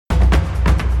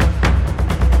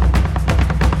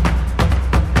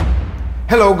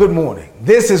Hello, good morning.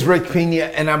 This is Rick Pina,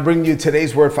 and I'm bringing you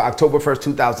today's word for October 1st,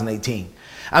 2018.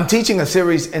 I'm teaching a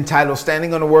series entitled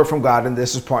Standing on the Word from God, and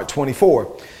this is part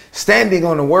 24. Standing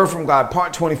on the Word from God,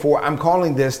 part 24, I'm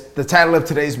calling this, the title of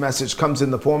today's message comes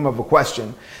in the form of a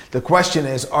question. The question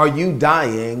is, are you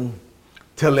dying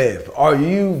to live? Are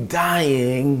you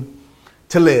dying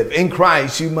to live? In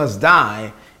Christ, you must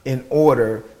die in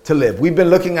order to live. We've been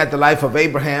looking at the life of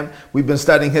Abraham. We've been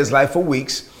studying his life for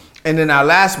weeks. And in our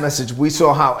last message, we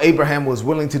saw how Abraham was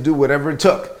willing to do whatever it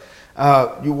took,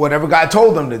 whatever God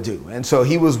told him to do. And so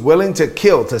he was willing to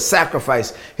kill, to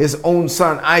sacrifice his own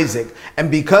son, Isaac. And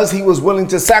because he was willing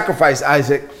to sacrifice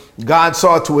Isaac, God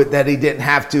saw to it that he didn't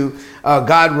have to.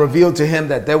 God revealed to him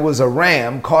that there was a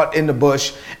ram caught in the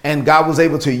bush, and God was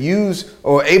able to use,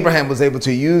 or Abraham was able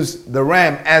to use the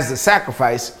ram as the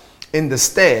sacrifice in the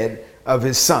stead of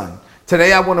his son.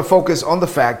 Today, I want to focus on the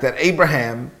fact that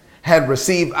Abraham had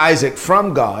received Isaac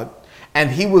from God, and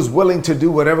he was willing to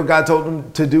do whatever God told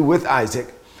him to do with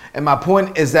Isaac. And my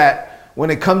point is that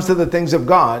when it comes to the things of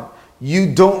God,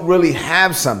 you don't really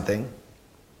have something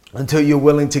until you're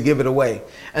willing to give it away,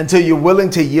 until you're willing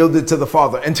to yield it to the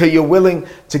Father, until you're willing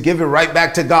to give it right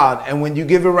back to God. And when you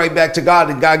give it right back to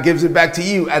God and God gives it back to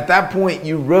you, at that point,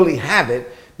 you really have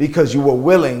it because you were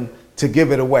willing to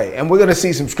give it away. And we're going to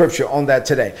see some scripture on that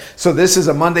today. So this is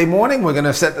a Monday morning. We're going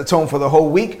to set the tone for the whole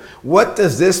week. What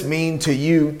does this mean to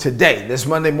you today, this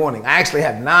Monday morning? I actually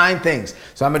have 9 things.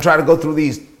 So I'm going to try to go through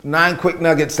these 9 quick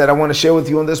nuggets that I want to share with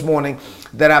you on this morning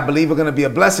that I believe are going to be a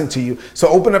blessing to you. So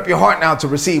open up your heart now to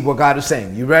receive what God is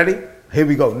saying. You ready? Here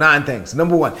we go. 9 things.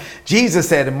 Number 1, Jesus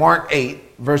said in Mark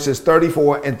 8, verses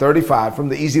 34 and 35 from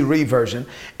the Easy to Read version,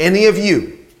 any of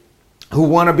you who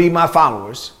want to be my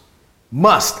followers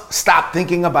must stop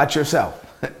thinking about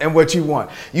yourself and what you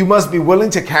want. You must be willing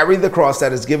to carry the cross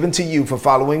that is given to you for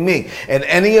following me. And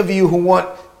any of you who want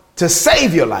to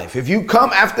save your life, if you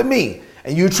come after me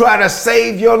and you try to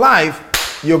save your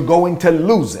life, you're going to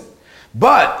lose it.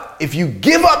 But if you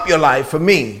give up your life for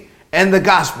me and the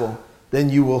gospel, then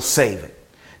you will save it.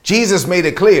 Jesus made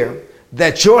it clear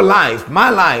that your life, my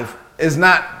life, is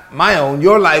not my own.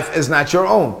 Your life is not your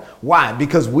own. Why?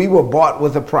 Because we were bought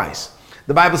with a price.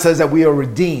 The Bible says that we are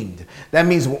redeemed. That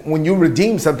means when you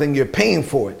redeem something, you're paying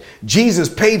for it. Jesus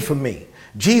paid for me.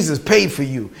 Jesus paid for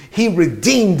you. He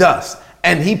redeemed us,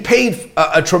 and he paid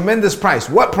a tremendous price.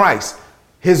 What price?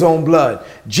 His own blood.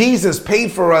 Jesus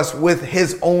paid for us with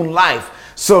his own life.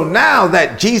 So now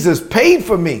that Jesus paid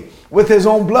for me with his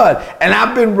own blood, and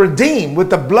I've been redeemed with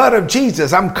the blood of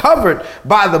Jesus, I'm covered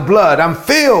by the blood, I'm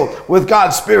filled with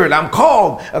God's Spirit, I'm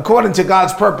called according to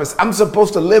God's purpose. I'm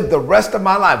supposed to live the rest of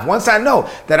my life. Once I know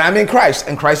that I'm in Christ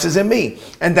and Christ is in me,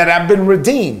 and that I've been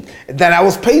redeemed, that I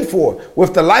was paid for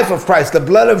with the life of Christ, the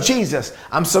blood of Jesus,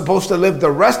 I'm supposed to live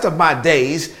the rest of my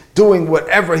days doing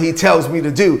whatever he tells me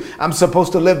to do. I'm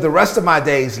supposed to live the rest of my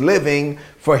days living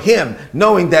for him,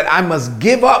 knowing that I must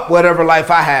give up whatever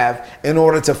life I have in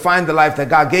order to find the life that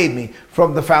God gave me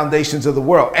from the foundations of the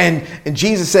world. And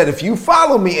Jesus said, if you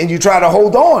follow me and you try to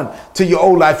hold on to your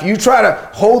old life, you try to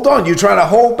hold on, you try to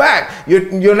hold back,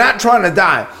 you're not trying to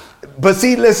die. But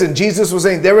see, listen, Jesus was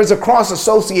saying there is a cross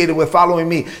associated with following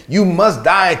me. You must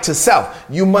die to self.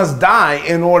 You must die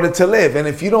in order to live. And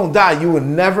if you don't die, you will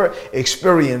never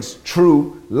experience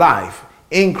true life.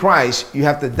 In Christ, you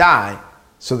have to die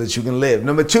so that you can live.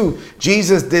 Number 2,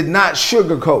 Jesus did not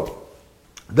sugarcoat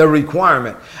the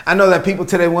requirement. I know that people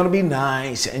today want to be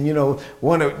nice and,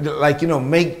 want to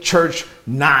make church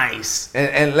nice.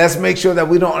 And let's make sure that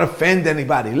we don't offend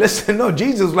anybody. Listen, no,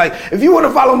 Jesus was like, if you want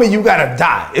to follow me, you got to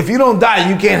die. If you don't die,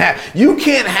 you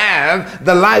can't have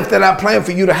the life that I plan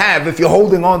for you to have if you're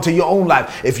holding on to your own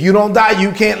life. If you don't die,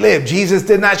 you can't live. Jesus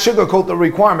did not sugarcoat the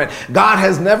requirement. God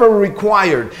has never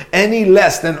required any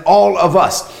less than all of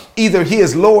us. Either he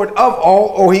is Lord of all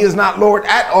or he is not Lord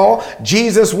at all.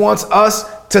 Jesus wants us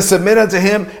to submit unto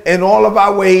him in all of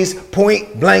our ways,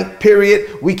 point blank,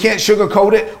 period. We can't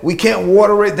sugarcoat it. We can't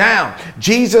water it down.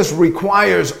 Jesus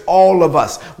requires all of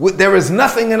us. There is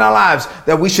nothing in our lives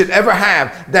that we should ever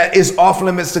have that is off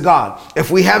limits to God. If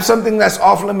we have something that's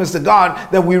off limits to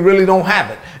God, then we really don't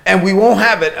have it. And we won't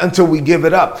have it until we give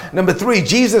it up. Number 3,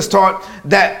 Jesus taught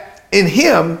that in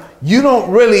him, you don't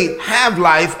really have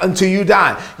life until you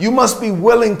die. You must be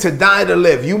willing to die to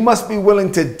live. You must be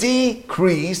willing to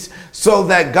decrease so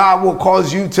that God will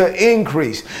cause you to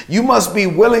increase. You must be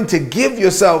willing to give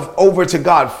yourself over to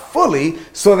God fully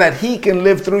so that he can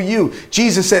live through you.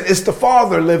 Jesus said, it's the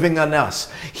Father living in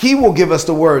us. He will give us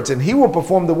the words and he will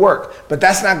perform the work. But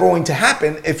that's not going to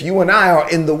happen if you and I are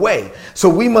in the way. So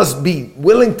we must be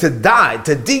willing to die,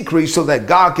 to decrease so that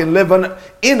God can live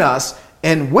in us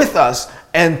and with us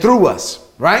and through us.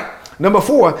 right? Number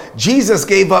 4, Jesus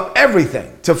gave up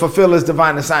everything to fulfill his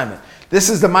divine assignment. This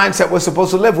is the mindset we're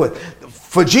supposed to live with.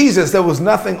 For Jesus, there was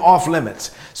nothing off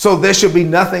limits. So there should be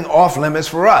nothing off limits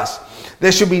for us.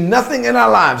 There should be nothing in our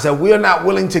lives that we are not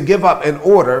willing to give up in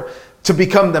order to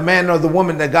become the man or the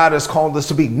woman that God has called us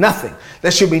to be. Nothing.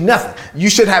 There should be nothing. You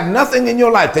should have nothing in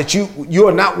your life that you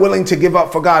are not willing to give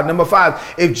up for God. Number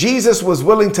 5, if Jesus was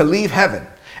willing to leave heaven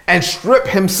and strip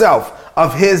himself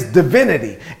of his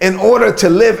divinity in order to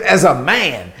live as a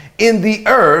man in the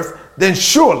earth, then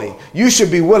surely you should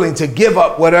be willing to give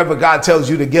up whatever God tells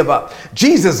you to give up.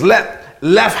 Jesus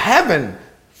left heaven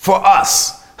for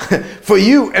us. For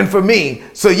you and for me.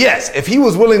 So yes, if he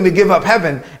was willing to give up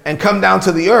heaven and come down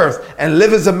to the earth and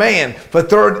live as a man for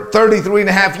 33 and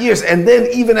a half years, and then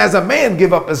even as a man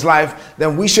give up his life,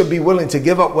 then we should be willing to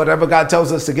give up whatever God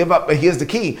tells us to give up. But here's the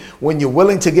key. When you're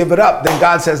willing to give it up, then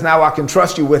God says, now I can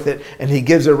trust you with it. And he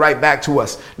gives it right back to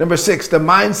us. Number 6, the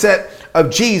mindset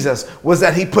of Jesus was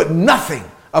that he put nothing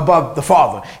above the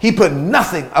Father. He put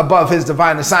nothing above his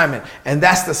divine assignment. And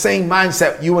that's the same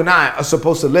mindset you and I are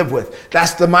supposed to live with.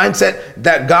 That's the mindset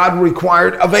that God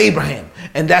required of Abraham.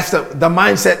 And that's the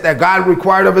mindset that God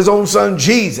required of his own son,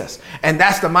 Jesus. And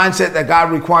that's the mindset that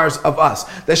God requires of us.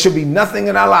 There should be nothing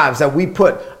in our lives that we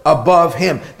put above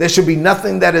him. There should be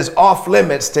nothing that is off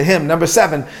limits to him. Number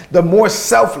 7, the more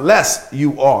selfless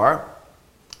you are,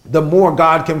 the more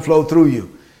God can flow through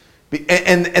you.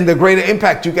 And the greater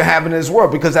impact you can have in this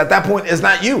world, because at that point it's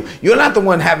not you. You're not the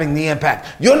one having the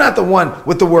impact. You're not the one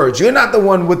with the words. You're not the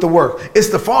one with the work. It's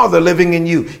the Father living in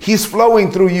you. He's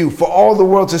flowing through you for all the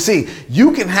world to see.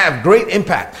 You can have great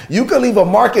impact. You can leave a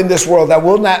mark in this world that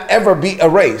will not ever be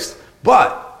erased,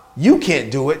 but you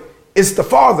can't do it. It's the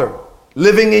Father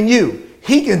living in you.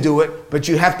 He can do it, but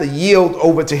you have to yield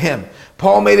over to him.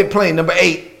 Paul made it plain. Number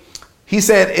 8. He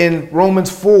said in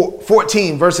Romans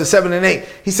 14, verses 7 and 8,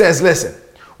 he says, listen,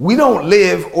 we don't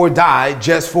live or die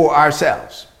just for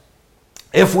ourselves.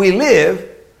 If we live,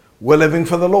 we're living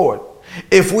for the Lord.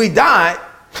 If we die,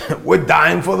 we're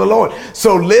dying for the Lord.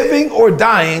 So living or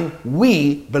dying,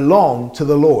 we belong to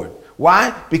the Lord.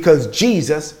 Why? Because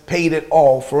Jesus paid it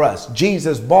all for us.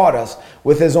 Jesus bought us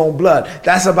with his own blood.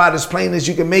 That's about as plain as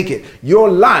you can make it. Your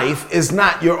life is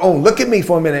not your own. Look at me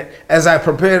for a minute as I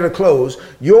prepare to close.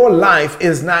 Your life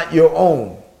is not your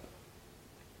own.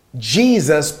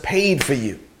 Jesus paid for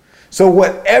you. So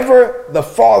whatever the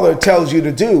Father tells you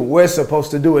to do, we're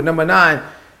supposed to do it. Number 9,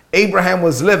 Abraham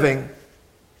was living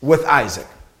with Isaac.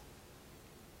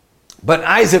 But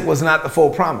Isaac was not the full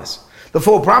promise. The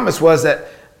full promise was that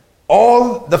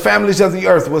all the families of the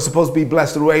earth were supposed to be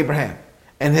blessed through Abraham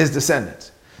and his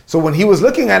descendants. So when he was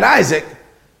looking at Isaac,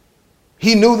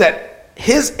 he knew that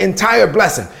his entire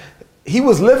blessing, he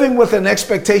was living with an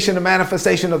expectation and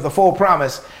manifestation of the full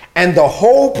promise, and the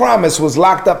whole promise was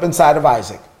locked up inside of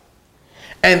Isaac.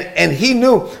 And he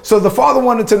knew. So the Father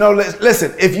wanted to know,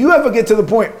 listen, if you ever get to the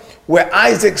point where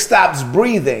Isaac stops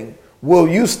breathing, will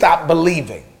you stop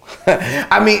believing?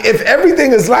 I mean, if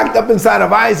everything is locked up inside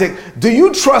of Isaac, do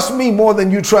you trust me more than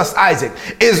you trust Isaac?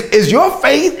 Is your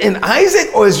faith in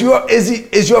Isaac, or is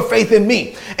your faith in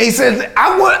me? And he said,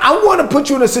 I want to put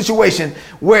you in a situation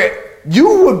where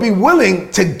you would be willing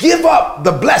to give up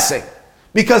the blessing,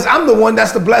 because I'm the one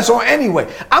that's the blessor anyway.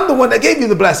 I'm the one that gave you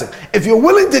the blessing. If you're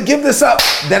willing to give this up,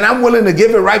 then I'm willing to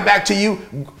give it right back to you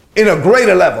in a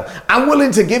greater level. I'm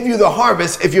willing to give you the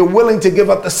harvest if you're willing to give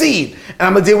up the seed. And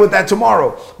I'm going to deal with that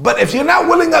tomorrow. But if you're not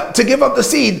willing to give up the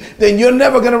seed, then you're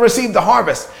never going to receive the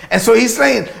harvest. And so he's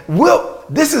saying,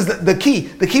 this is the key.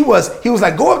 The key was, he was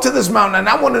like, go up to this mountain, and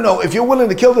I want to know if you're willing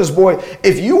to kill this boy,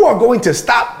 if you are going to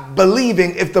stop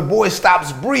believing if the boy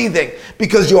stops breathing,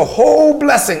 because your whole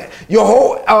blessing, your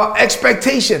whole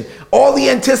expectation, all the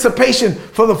anticipation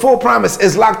for the full promise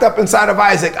is locked up inside of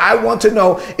Isaac. I want to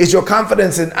know, is your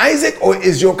confidence in Isaac, or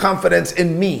is your confidence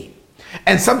in me?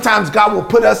 And sometimes God will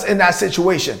put us in that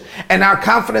situation, and our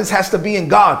confidence has to be in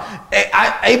God.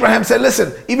 Abraham said,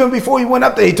 listen, even before he went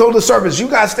up there, he told the servants, you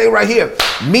guys stay right here.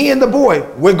 Me and the boy,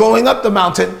 we're going up the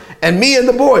mountain, and me and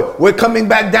the boy, we're coming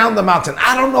back down the mountain.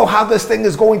 I don't know how this thing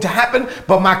is going to happen,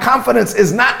 but my confidence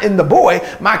is not in the boy.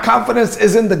 My confidence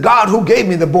is in the God who gave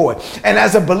me the boy. And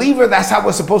as a believer, that's how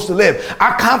we're supposed to live.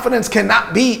 Our confidence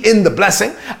cannot be in the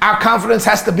blessing. Our confidence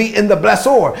has to be in the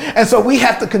blessor. And so we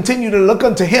have to continue to look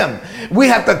unto him. We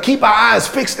have to keep our eyes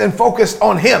fixed and focused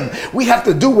on him. We have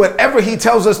to do whatever he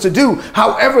tells us to do,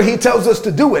 however he tells us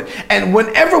to do it. And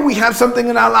whenever we have something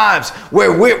in our lives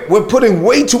where we're putting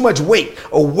way too much weight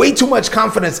or way way too much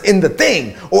confidence in the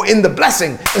thing or in the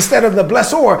blessing instead of the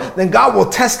blessor, then God will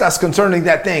test us concerning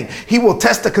that thing. He will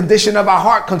test the condition of our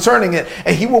heart concerning it,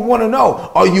 and he will want to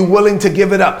know, are you willing to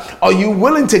give it up? Are you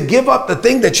willing to give up the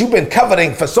thing that you've been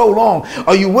coveting for so long?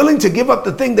 Are you willing to give up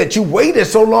the thing that you waited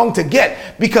so long to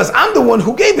get? Because I'm the one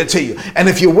who gave it to you. And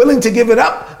if you're willing to give it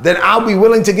up, then I'll be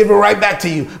willing to give it right back to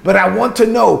you. But I want to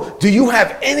know, do you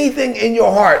have anything in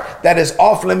your heart that is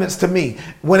off limits to me?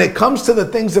 When it comes to the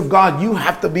things of God, you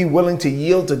have to be willing to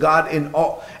yield to God in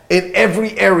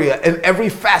every area, in every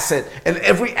facet, in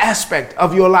every aspect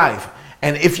of your life.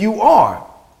 And if you're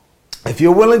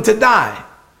willing to die,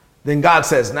 then God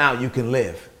says, now you can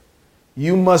live.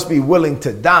 You must be willing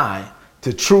to die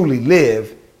to truly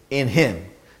live in him.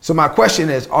 So my question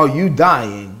is, are you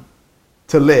dying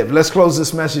to live? Let's close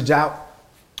this message out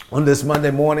on this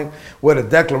Monday morning with a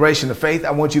declaration of faith.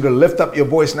 I want you to lift up your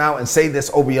voice now and say this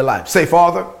over your life. Say,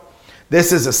 Father,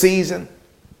 this is a season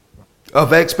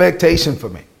of expectation for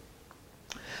me.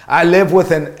 I live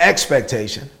with an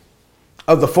expectation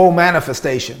of the full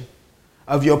manifestation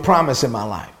of your promise in my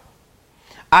life.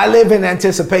 I live in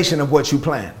anticipation of what you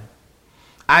plan.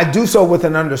 I do so with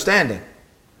an understanding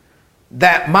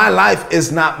that my life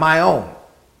is not my own.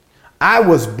 I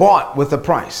was bought with a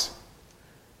price.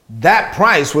 That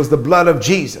price was the blood of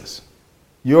Jesus,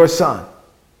 your son,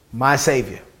 my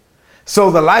Savior.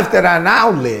 So the life that I now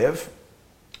live,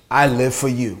 I live for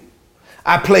you.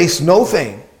 I place no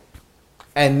thing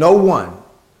and no one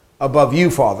above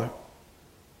you, Father.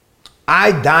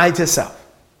 I die to self.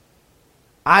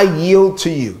 I yield to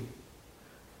you.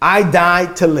 I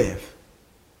die to live.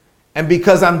 And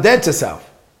because I'm dead to self,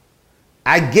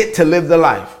 I get to live the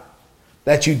life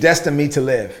that you destined me to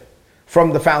live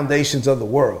from the foundations of the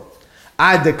world.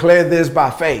 I declare this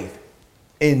by faith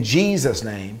in Jesus'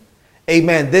 name.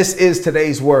 Amen. This is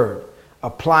today's word.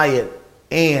 Apply it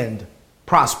and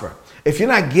prosper. If you're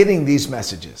not getting these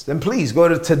messages, then please go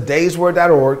to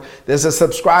todaysword.org. There's a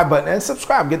subscribe button and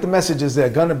subscribe. Get the messages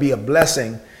that are going to be a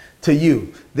blessing to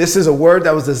you. This is a word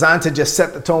that was designed to just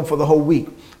set the tone for the whole week.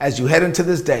 As you head into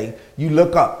this day, you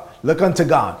look up, look unto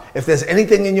God. If there's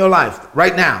anything in your life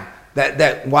right now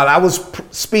that while I was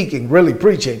speaking, really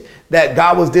preaching, that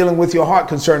God was dealing with your heart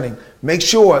concerning, make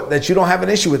sure that you don't have an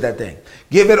issue with that thing.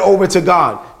 Give it over to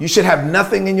God. You should have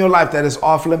nothing in your life that is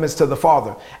off limits to the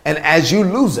Father. And as you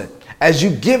lose it, as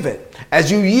you give it,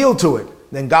 as you yield to it,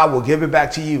 then God will give it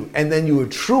back to you. And then you will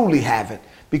truly have it.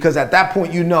 Because at that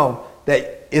point, you know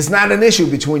that it's not an issue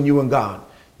between you and God.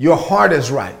 Your heart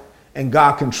is right, and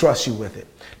God can trust you with it.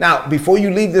 Now, before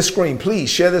you leave this screen, please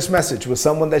share this message with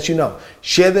someone that you know.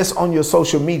 Share this on your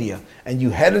social media, and you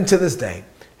head into this day,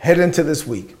 head into this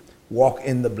week, walk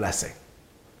in the blessing.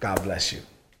 God bless you.